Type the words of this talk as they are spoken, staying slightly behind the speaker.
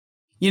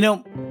You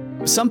know,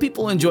 some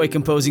people enjoy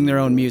composing their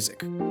own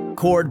music,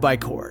 chord by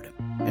chord,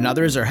 and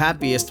others are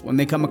happiest when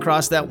they come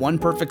across that one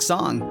perfect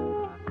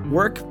song.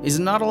 Work is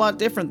not a lot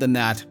different than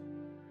that.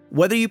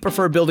 Whether you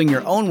prefer building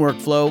your own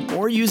workflow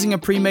or using a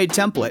pre-made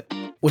template,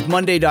 with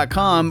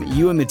Monday.com,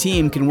 you and the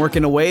team can work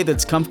in a way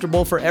that's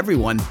comfortable for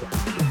everyone.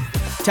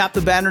 Tap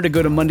the banner to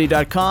go to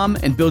Monday.com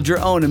and build your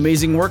own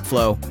amazing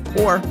workflow,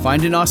 or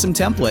find an awesome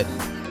template.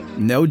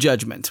 No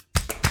judgment.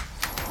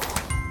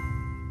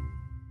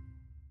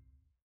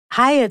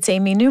 Hi, it's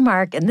Amy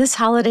Newmark, and this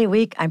holiday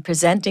week, I'm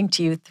presenting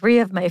to you 3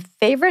 of my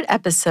favorite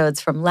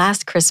episodes from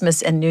last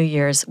Christmas and New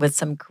Year's with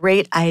some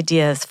great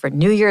ideas for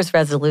New Year's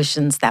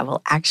resolutions that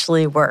will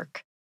actually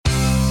work.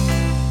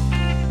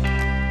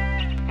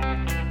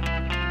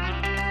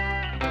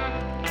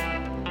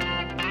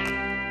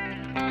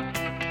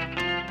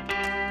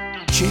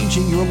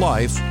 Changing your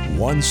life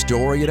one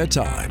story at a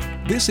time.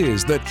 This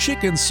is the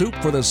Chicken Soup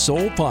for the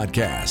Soul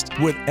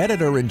podcast with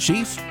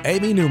Editor-in-Chief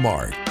Amy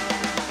Newmark.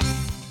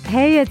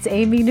 Hey, it's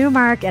Amy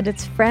Newmark, and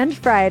it's Friend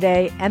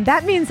Friday, and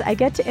that means I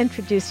get to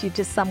introduce you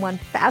to someone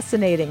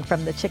fascinating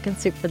from the Chicken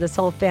Soup for the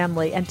Soul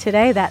family. And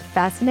today, that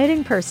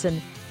fascinating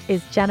person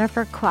is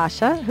Jennifer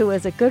Quasha, who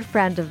is a good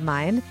friend of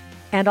mine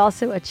and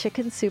also a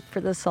Chicken Soup for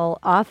the Soul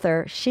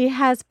author. She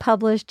has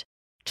published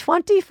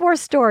 24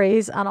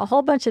 stories on a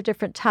whole bunch of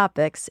different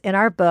topics in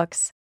our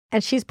books,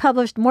 and she's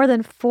published more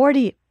than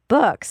 40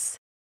 books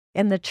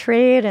in the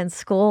trade and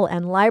school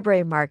and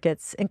library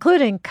markets,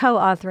 including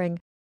co-authoring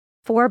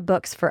 4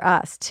 books for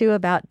us, 2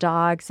 about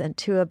dogs and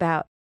 2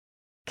 about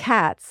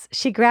cats.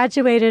 She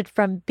graduated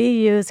from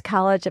BU's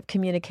College of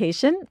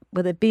Communication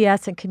with a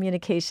BS in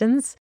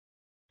Communications,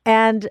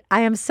 and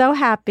I am so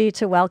happy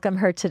to welcome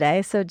her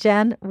today. So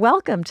Jen,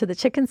 welcome to the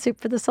Chicken Soup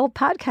for the Soul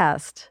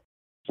podcast.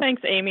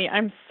 Thanks, Amy.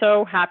 I'm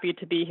so happy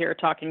to be here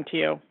talking to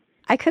you.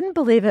 I couldn't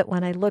believe it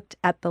when I looked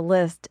at the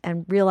list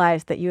and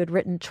realized that you had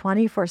written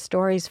 24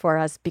 stories for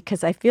us,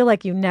 because I feel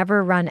like you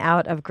never run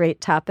out of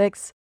great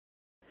topics.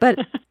 But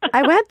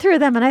I went through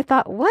them and I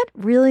thought, what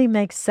really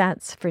makes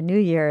sense for New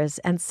Year's?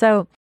 And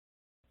so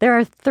there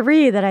are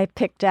 3 that I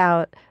picked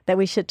out that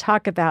we should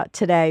talk about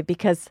today,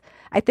 because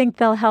I think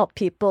they'll help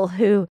people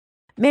who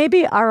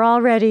maybe are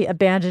already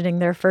abandoning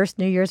their first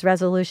New Year's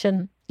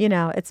resolution. You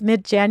know, it's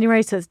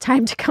mid-January, so it's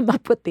time to come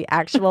up with the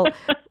actual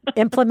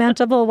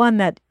implementable one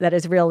that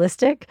is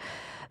realistic.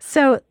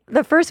 So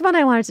the first one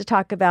I wanted to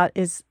talk about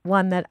is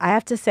one that I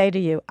have to say to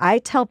you, I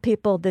tell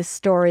people this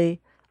story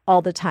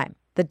all the time.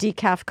 The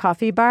decaf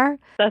coffee bar.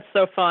 That's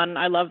so fun.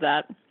 I love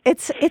that.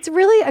 It's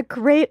really a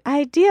great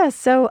idea.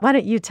 So why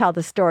don't you tell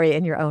the story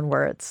in your own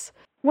words?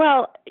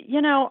 Well,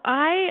 you know,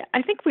 I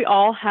think we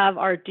all have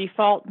our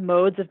default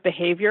modes of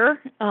behavior.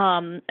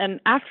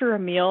 And after a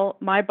meal,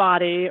 my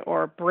body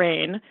or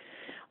brain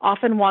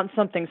often wants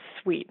something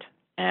sweet.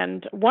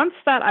 And once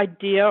that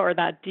idea or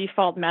that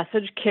default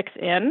message kicks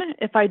in,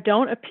 if I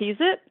don't appease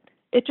it,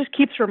 it just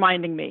keeps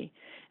reminding me.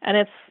 And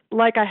it's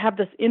like I have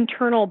this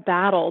internal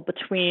battle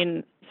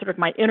between sort of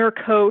my inner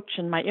coach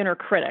and my inner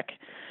critic.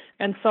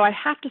 And so I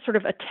have to sort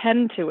of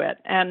attend to it.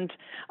 And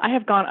I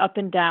have gone up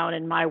and down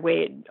in my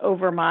weight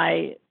over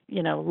my,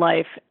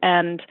 life.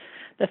 And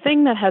the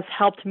thing that has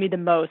helped me the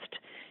most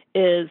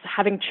is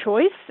having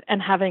choice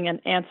and having an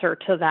answer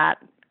to that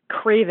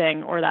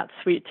craving or that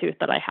sweet tooth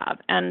that I have.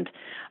 And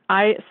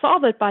I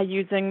solve it by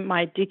using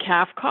my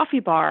decaf coffee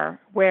bar,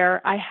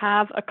 where I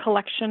have a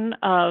collection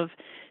of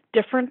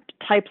different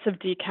types of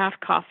decaf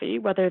coffee,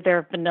 whether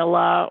they're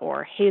vanilla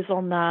or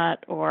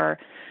hazelnut,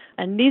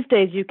 and these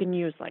days you can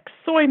use like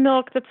soy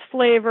milk that's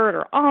flavored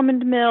or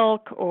almond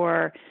milk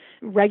or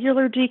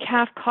regular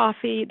decaf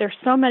coffee. There's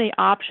so many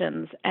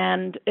options,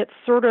 and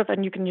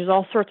and you can use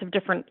all sorts of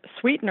different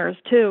sweeteners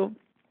too.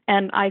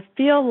 And I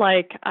feel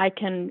like I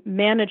can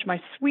manage my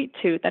sweet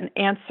tooth and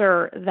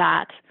answer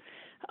that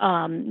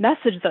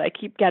message that I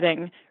keep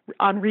getting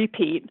on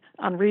repeat,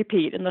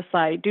 unless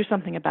I do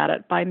something about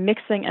it, by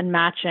mixing and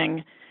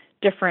matching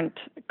different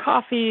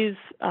coffees,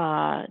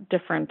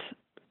 different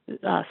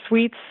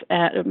sweets,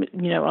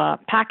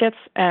 packets,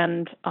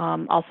 and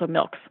also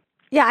milks.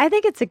 Yeah, I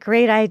think it's a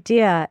great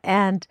idea.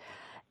 And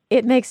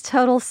it makes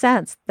total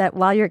sense that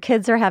while your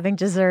kids are having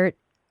dessert,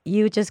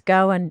 you just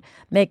go and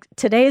make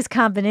today's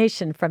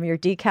combination from your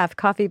decaf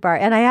coffee bar.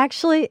 And I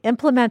actually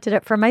implemented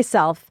it for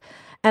myself.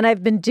 And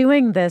I've been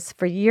doing this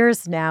for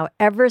years now,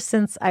 ever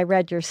since I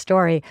read your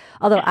story,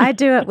 although I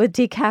do it with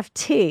decaf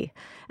tea.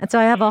 And so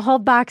I have a whole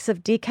box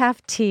of decaf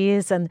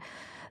teas, and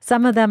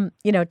some of them,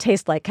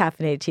 taste like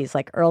caffeinated teas,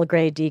 like Earl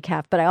Grey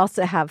decaf. But I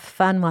also have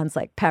fun ones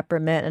like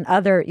peppermint and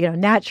other,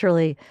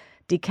 naturally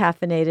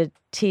decaffeinated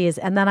teas.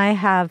 And then I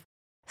have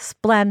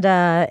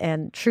Splenda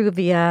and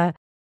Truvia,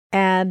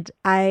 and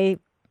I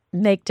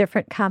make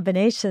different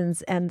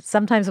combinations. And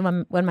sometimes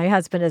when my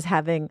husband is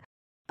having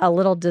a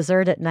little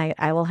dessert at night,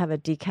 I will have a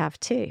decaf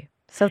tea.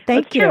 So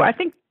thank you. True. I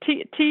think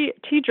tea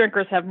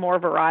drinkers have more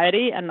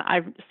variety, and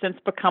I've since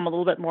become a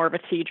little bit more of a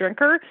tea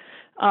drinker.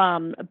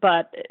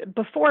 But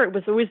before, it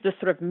was always this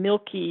sort of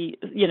milky,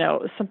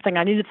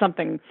 I needed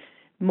something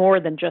more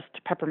than just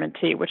peppermint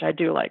tea, which I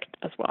do like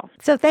as well.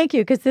 So thank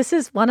you, because this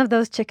is one of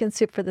those Chicken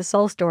Soup for the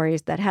Soul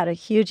stories that had a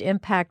huge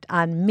impact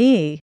on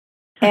me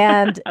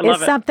and is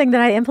something that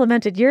I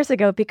implemented years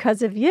ago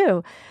because of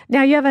you.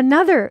 Now, you have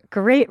another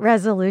great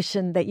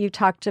resolution that you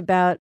talked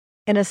about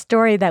in a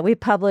story that we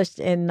published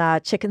in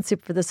Chicken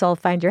Soup for the Soul,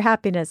 Find Your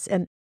Happiness.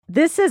 And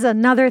this is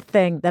another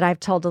thing that I've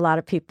told a lot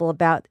of people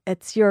about.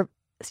 It's your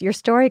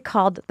story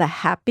called The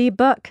Happy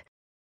Book.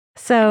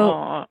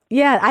 So,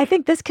 yeah, I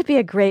think this could be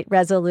a great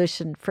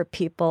resolution for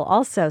people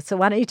also. So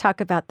why don't you talk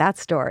about that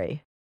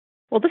story?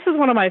 Well, this is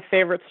one of my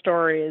favorite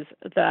stories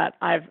that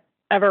I've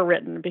ever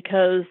written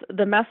because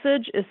the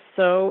message is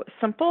so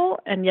simple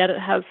and yet it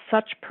has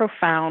such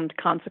profound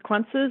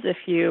consequences if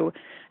you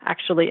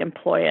actually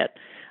employ it.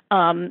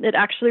 It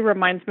actually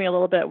reminds me a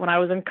little bit when I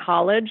was in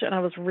college and I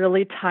was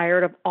really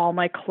tired of all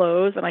my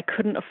clothes and I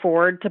couldn't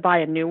afford to buy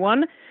a new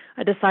one.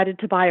 I decided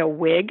to buy a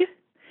wig.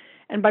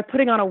 And by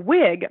putting on a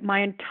wig,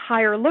 my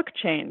entire look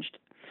changed.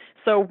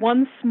 So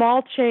one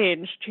small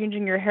change,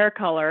 changing your hair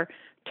color,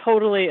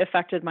 totally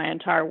affected my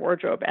entire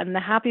wardrobe. And the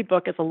Happy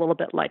Book is a little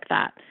bit like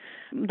that.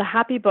 The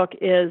Happy Book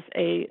is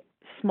a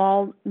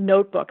small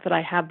notebook that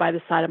I have by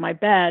the side of my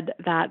bed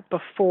that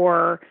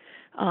before,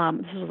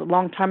 this was a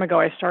long time ago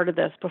I started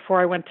this,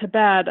 before I went to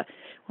bed,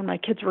 when my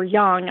kids were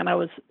young and I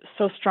was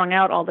so strung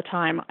out all the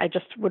time, I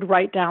just would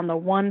write down the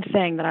one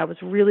thing that I was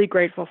really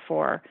grateful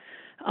for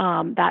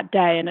that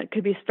day. And it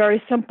could be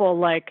very simple,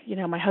 like,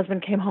 my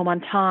husband came home on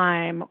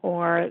time,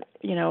 or,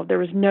 there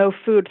was no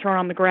food thrown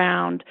on the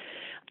ground.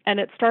 And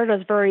it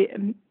started as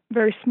very,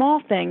 very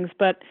small things,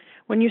 but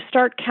when you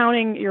start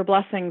counting your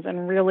blessings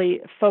and really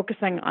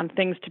focusing on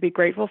things to be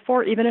grateful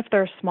for, even if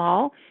they're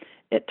small,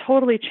 it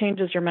totally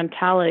changes your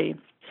mentality.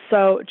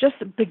 So just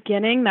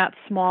beginning that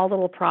small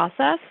little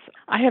process,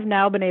 I have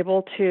now been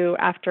able to,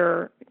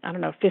 after,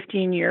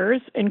 15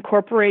 years,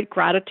 incorporate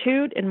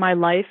gratitude in my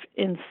life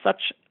in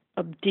such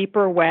a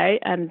deeper way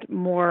and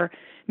more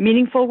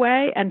meaningful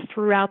way and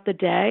throughout the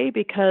day,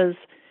 because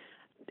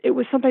it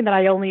was something that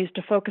I only used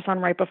to focus on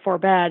right before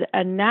bed.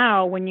 And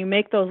now when you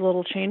make those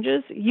little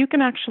changes, you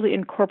can actually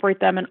incorporate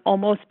them in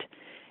almost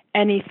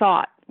any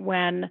thought.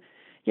 When,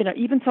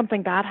 even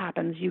something bad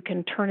happens, you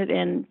can turn it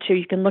into,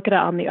 you can look at it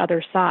on the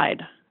other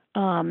side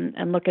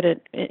and look at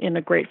it in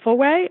a grateful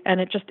way.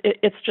 And it's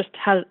just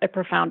had a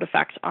profound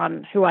effect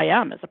on who I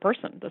am as a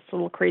person, this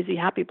little crazy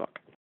Happy Book.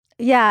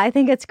 Yeah, I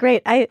think it's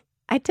great. I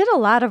did a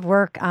lot of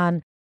work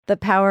on the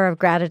power of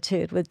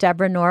gratitude with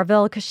Deborah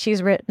Norville because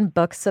she's written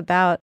books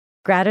about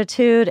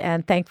gratitude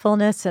and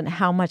thankfulness and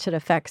how much it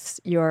affects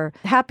your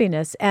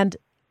happiness. And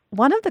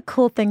one of the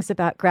cool things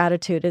about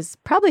gratitude is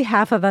probably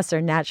half of us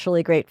are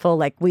naturally grateful.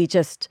 Like we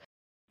just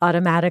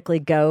automatically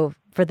go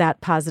for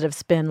that positive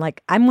spin.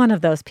 Like I'm one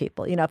of those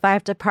people. If I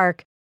have to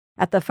park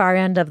at the far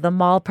end of the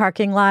mall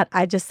parking lot,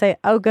 I just say,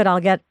 oh, good, I'll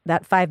get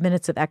that 5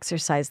 minutes of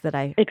exercise that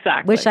I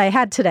wish I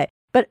had today.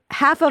 But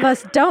half of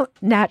us don't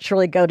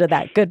naturally go to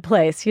that good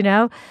place,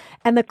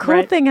 And the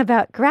cool thing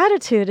about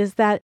gratitude is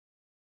that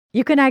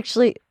you can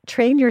actually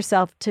train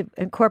yourself to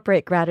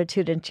incorporate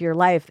gratitude into your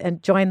life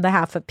and join the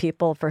half of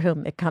people for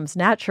whom it comes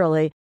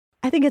naturally.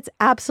 I think it's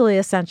absolutely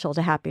essential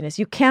to happiness.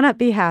 You cannot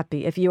be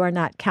happy if you are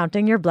not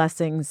counting your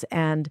blessings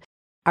and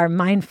are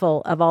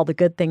mindful of all the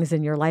good things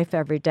in your life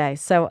every day.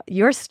 So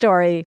your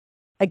story,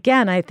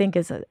 again, I think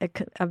is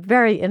a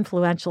very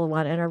influential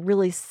one and a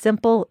really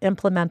simple,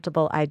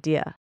 implementable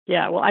idea.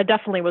 Yeah, well, I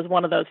definitely was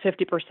one of those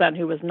 50%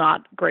 who was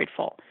not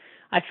grateful.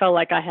 I felt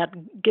like I had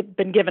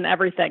been given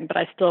everything, but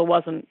I still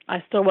wasn't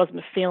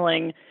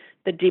feeling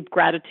the deep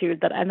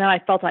gratitude and then I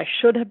felt I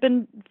should have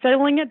been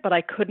feeling it, but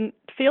I couldn't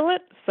feel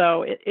it.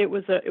 So it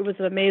was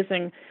an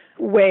amazing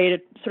way to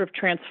sort of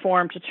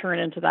transform to turn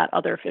into that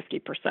other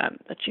 50%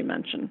 that you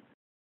mentioned.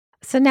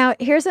 So now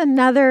here's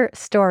another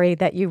story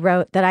that you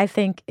wrote that I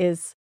think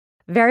is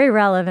very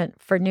relevant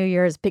for New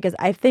Year's, because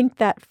I think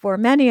that for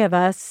many of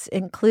us,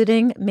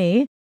 including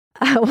me,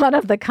 one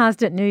of the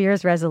constant New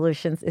Year's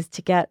resolutions is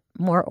to get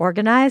more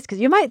organized, because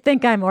you might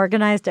think I'm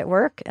organized at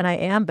work, and I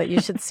am, but you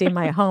should see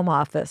my home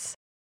office.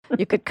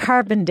 You could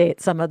carbon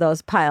date some of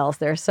those piles.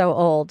 They're so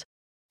old.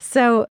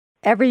 So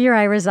every year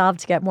I resolve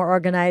to get more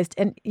organized.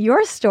 And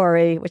your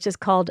story, which is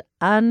called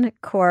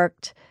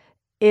Uncorked,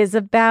 is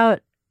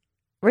about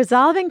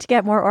resolving to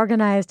get more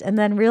organized and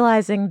then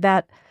realizing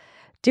that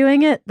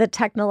doing it the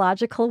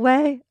technological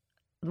way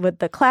with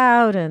the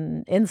cloud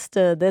and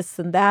Insta, this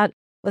and that,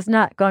 was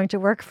not going to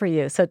work for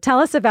you. So tell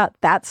us about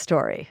that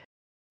story.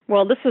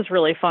 Well, this is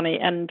really funny.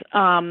 And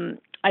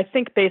I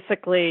think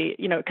basically,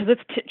 because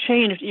it's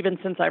changed even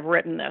since I've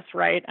written this,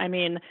 right? I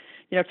mean,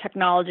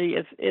 technology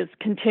is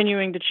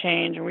continuing to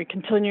change and we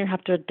continue to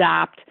have to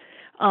adapt.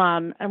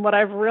 And what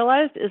I've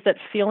realized is that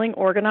feeling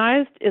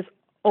organized is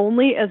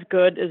only as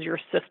good as your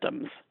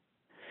systems.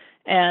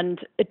 And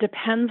it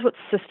depends what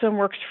system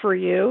works for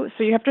you.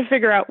 So you have to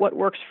figure out what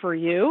works for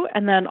you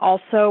and then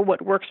also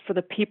what works for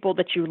the people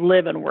that you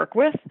live and work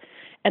with,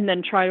 and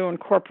then try to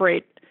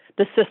incorporate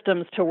the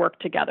systems to work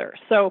together.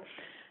 So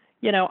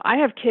I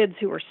have kids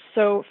who are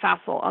so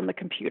facile on the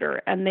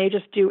computer, and they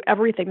just do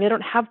everything. They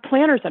don't have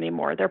planners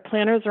anymore. Their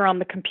planners are on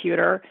the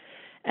computer,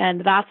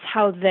 and that's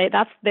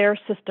their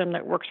system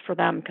that works for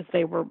them because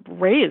they were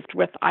raised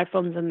with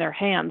iPhones in their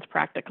hands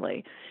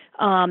practically.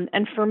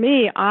 And for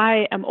me,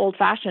 I am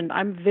old-fashioned.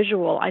 I'm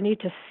visual. I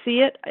need to see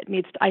it.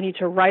 I need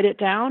to write it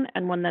down,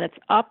 and when then it's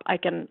up,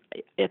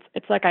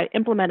 it's like I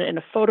implement it in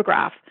a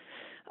photograph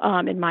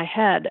in my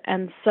head.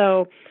 And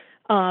so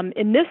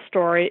in this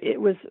story,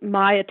 it was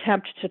my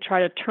attempt to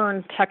try to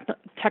turn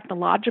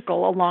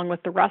technological along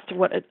with the rest of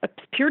what it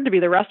appeared to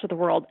be the rest of the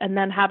world, and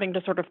then having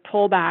to sort of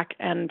pull back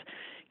and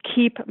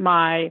keep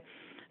my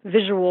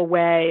visual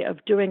way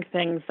of doing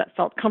things that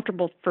felt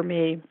comfortable for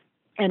me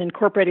and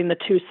incorporating the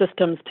two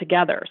systems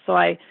together. So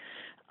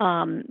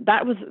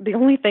that was the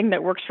only thing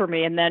that works for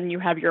me. And then you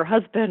have your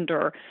husband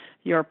or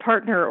your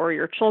partner or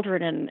your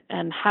children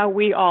and how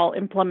we all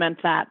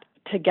implement that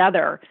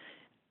together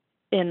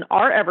in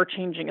our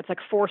ever-changing. It's like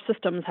four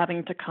systems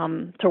having to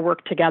come to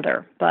work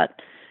together.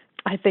 But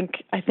I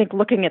think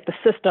looking at the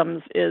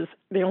systems is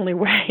the only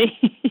way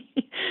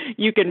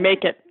you can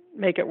make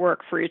it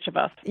work for each of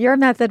us. Your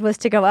method was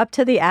to go up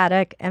to the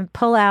attic and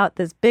pull out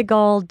this big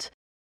old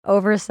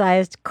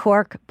oversized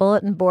cork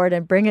bulletin board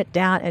and bring it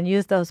down and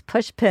use those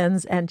push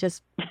pins and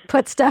just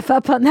put stuff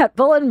up on that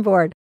bulletin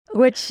board,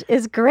 which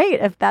is great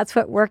if that's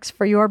what works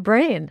for your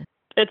brain.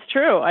 It's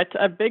true.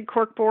 A big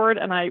cork board,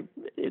 and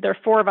there are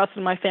four of us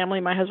in my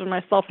family, my husband,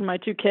 myself, and my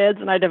two kids,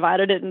 and I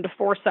divided it into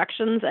four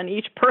sections, and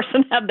each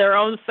person had their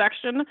own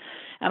section.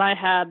 And I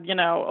had,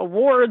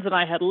 awards, and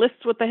I had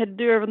lists what they had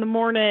to do every in the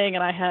morning,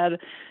 and I had,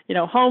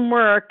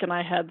 homework, and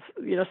I had,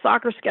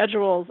 soccer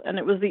schedules, and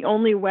it was the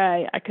only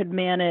way I could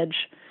manage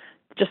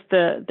just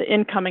the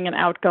incoming and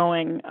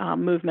outgoing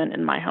movement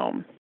in my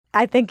home.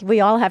 I think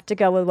we all have to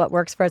go with what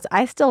works for us.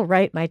 I still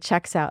write my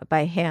checks out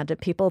by hand, and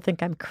people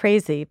think I'm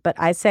crazy, but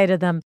I say to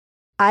them,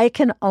 I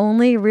can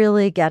only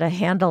really get a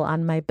handle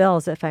on my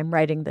bills if I'm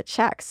writing the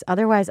checks.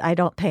 Otherwise, I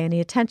don't pay any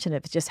attention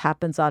if it just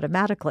happens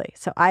automatically.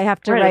 So I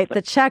have to write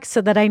the checks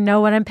so that I know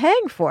what I'm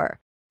paying for.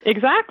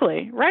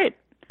 Exactly. Right.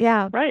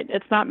 Yeah. Right.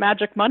 It's not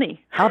magic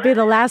money. I'll be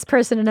the last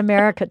person in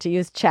America to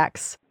use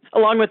checks.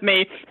 Along with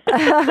me.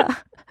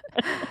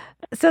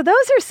 So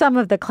those are some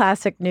of the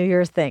classic New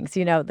Year's things,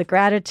 the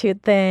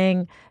gratitude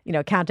thing,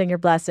 counting your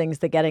blessings,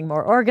 the getting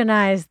more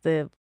organized,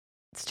 the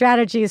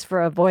strategies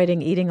for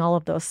avoiding eating all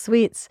of those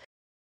sweets.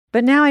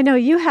 But now I know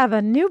you have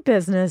a new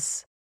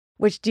business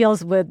which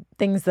deals with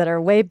things that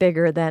are way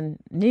bigger than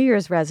New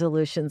Year's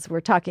resolutions. We're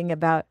talking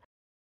about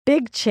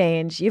big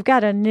change. You've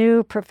got a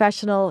new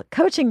professional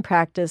coaching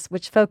practice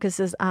which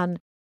focuses on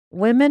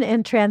women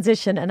in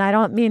transition. And I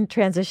don't mean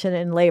transition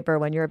in labor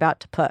when you're about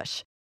to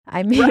push.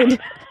 I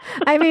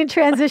mean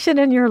transition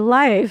in your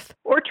life.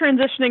 Or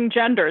transitioning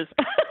genders.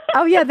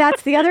 Oh, yeah,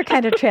 that's the other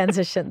kind of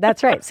transition.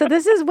 That's right. So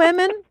this is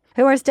women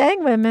who are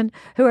staying women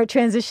who are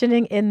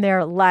transitioning in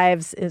their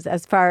lives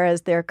as far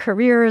as their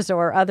careers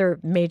or other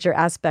major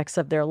aspects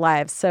of their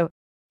lives. So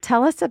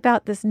tell us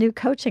about this new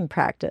coaching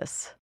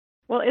practice.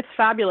 Well, it's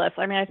fabulous.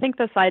 I think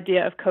this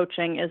idea of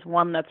coaching is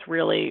one that's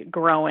really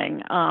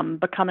growing,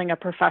 becoming a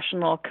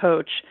professional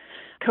coach.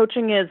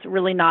 Coaching is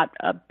really not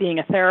being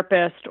a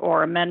therapist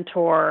or a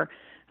mentor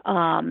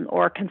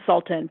or a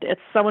consultant. It's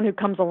someone who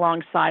comes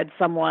alongside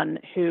someone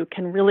who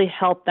can really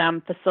help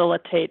them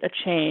facilitate a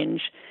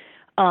change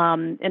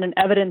in an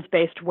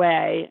evidence-based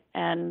way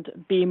and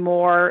be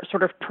more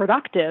sort of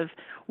productive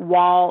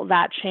while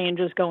that change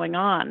is going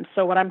on.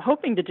 So what I'm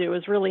hoping to do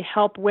is really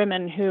help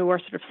women who are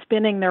sort of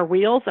spinning their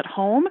wheels at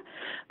home.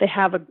 They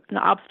have an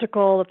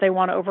obstacle that they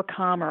want to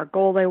overcome or a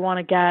goal they want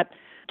to get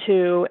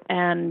to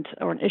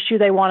or an issue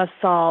they want to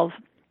solve,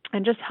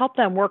 and just help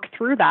them work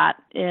through that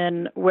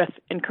with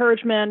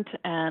encouragement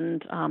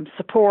and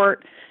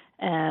support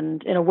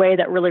and in a way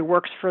that really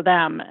works for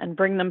them, and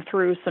bring them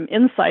through some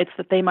insights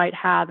that they might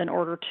have in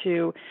order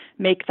to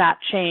make that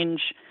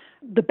change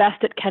the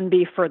best it can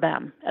be for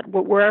them at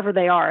wherever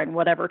they are in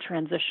whatever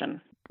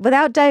transition.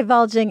 Without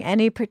divulging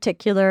any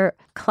particular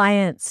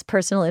client's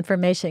personal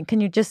information,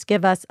 can you just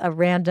give us a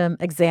random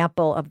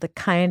example of the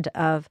kind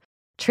of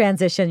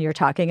transition you're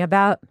talking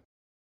about?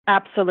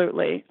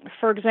 Absolutely.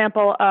 For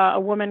example, a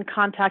woman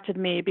contacted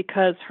me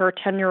because her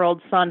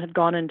 10-year-old son had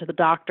gone into the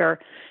doctor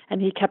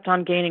and he kept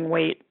on gaining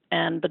weight.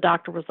 And the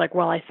doctor was like,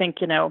 well, I think,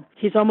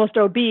 he's almost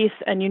obese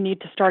and you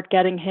need to start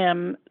getting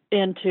him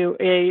into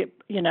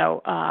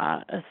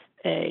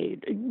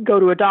go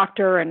to a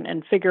doctor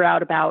and figure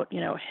out about,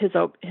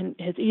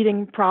 his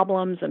eating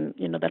problems and,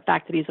 the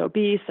fact that he's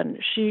obese. And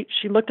she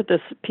looked at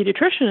this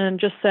pediatrician and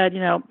just said,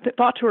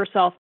 thought to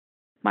herself,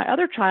 my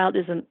other child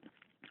isn't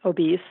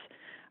obese.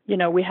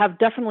 We have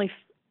definitely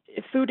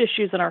food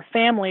issues in our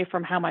family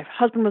from how my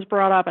husband was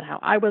brought up and how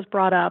I was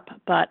brought up,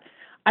 but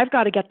I've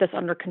got to get this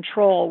under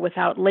control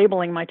without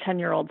labeling my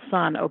 10-year-old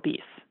son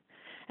obese.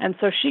 And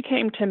so she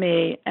came to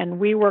me and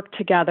we worked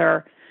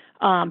together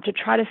to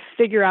try to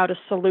figure out a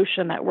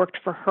solution that worked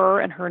for her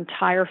and her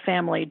entire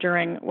family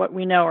during what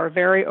we know are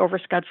very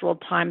overscheduled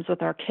times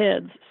with our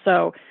kids,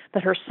 so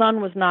that her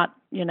son was not,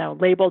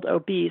 labeled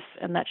obese,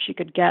 and that she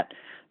could get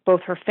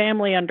both her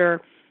family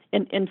under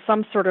in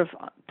some sort of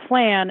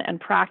plan and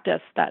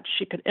practice that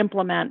she could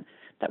implement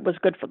that was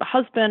good for the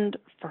husband,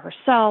 for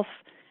herself,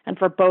 and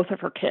for both of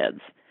her kids.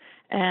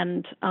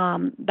 And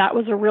that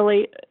was a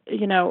really,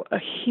 a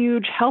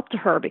huge help to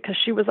her, because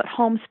she was at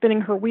home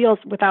spinning her wheels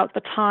without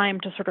the time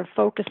to sort of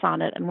focus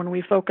on it. And when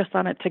we focused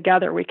on it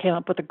together, we came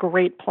up with a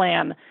great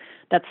plan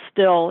that's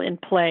still in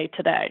play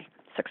today,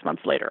 6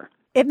 months later.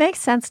 It makes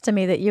sense to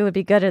me that you would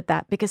be good at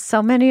that, because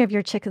so many of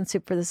your Chicken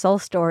Soup for the Soul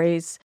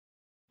stories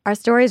are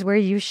stories where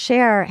you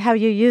share how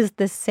you used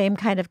this same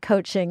kind of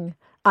coaching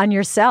on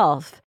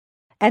yourself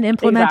and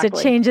implemented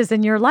changes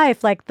in your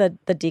life, like the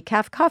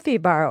decaf coffee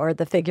bar, or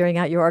the figuring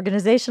out your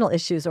organizational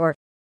issues, or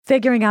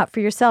figuring out for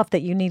yourself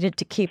that you needed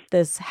to keep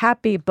this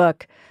happy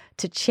book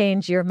to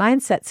change your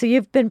mindset. So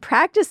you've been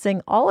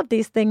practicing all of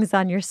these things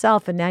on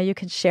yourself, and now you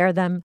can share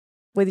them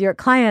with your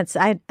clients.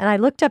 I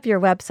looked up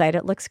your website.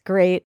 It looks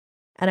great.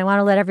 And I want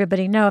to let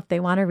everybody know, if they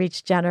want to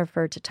reach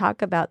Jennifer to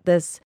talk about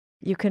this,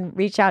 you can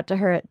reach out to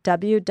her at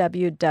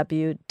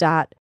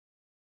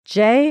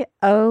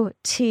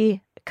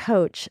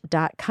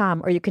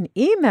www.jotcoach.com, or you can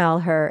email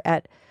her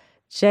at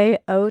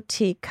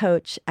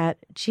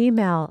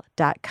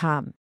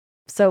jotcoach@gmail.com.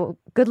 So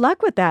good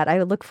luck with that.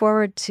 I look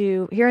forward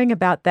to hearing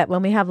about that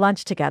when we have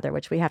lunch together,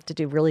 which we have to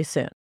do really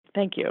soon.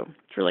 Thank you.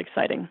 It's really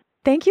exciting.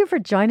 Thank you for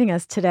joining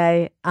us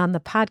today on the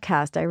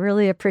podcast. I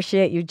really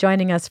appreciate you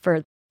joining us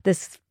for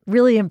this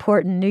really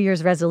important New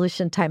Year's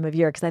resolution time of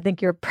year, because I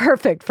think you're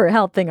perfect for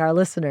helping our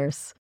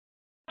listeners.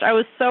 I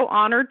was so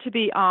honored to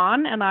be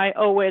on, and I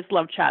always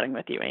love chatting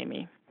with you,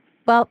 Amy.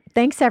 Well,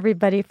 thanks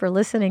everybody for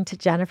listening to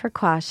Jennifer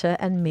Quasha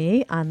and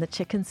me on the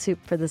Chicken Soup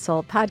for the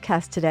Soul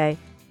podcast today.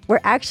 We're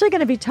actually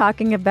going to be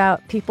talking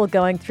about people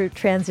going through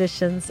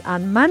transitions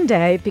on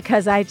Monday,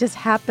 because I just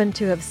happened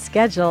to have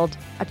scheduled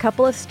a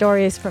couple of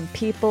stories from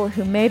people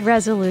who made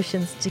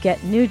resolutions to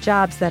get new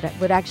jobs that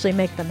would actually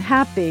make them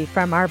happy,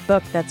 from our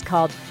book that's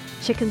called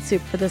Chicken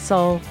Soup for the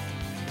Soul,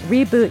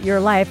 Reboot Your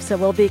Life. So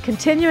we'll be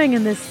continuing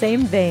in this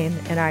same vein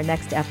in our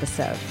next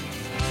episode.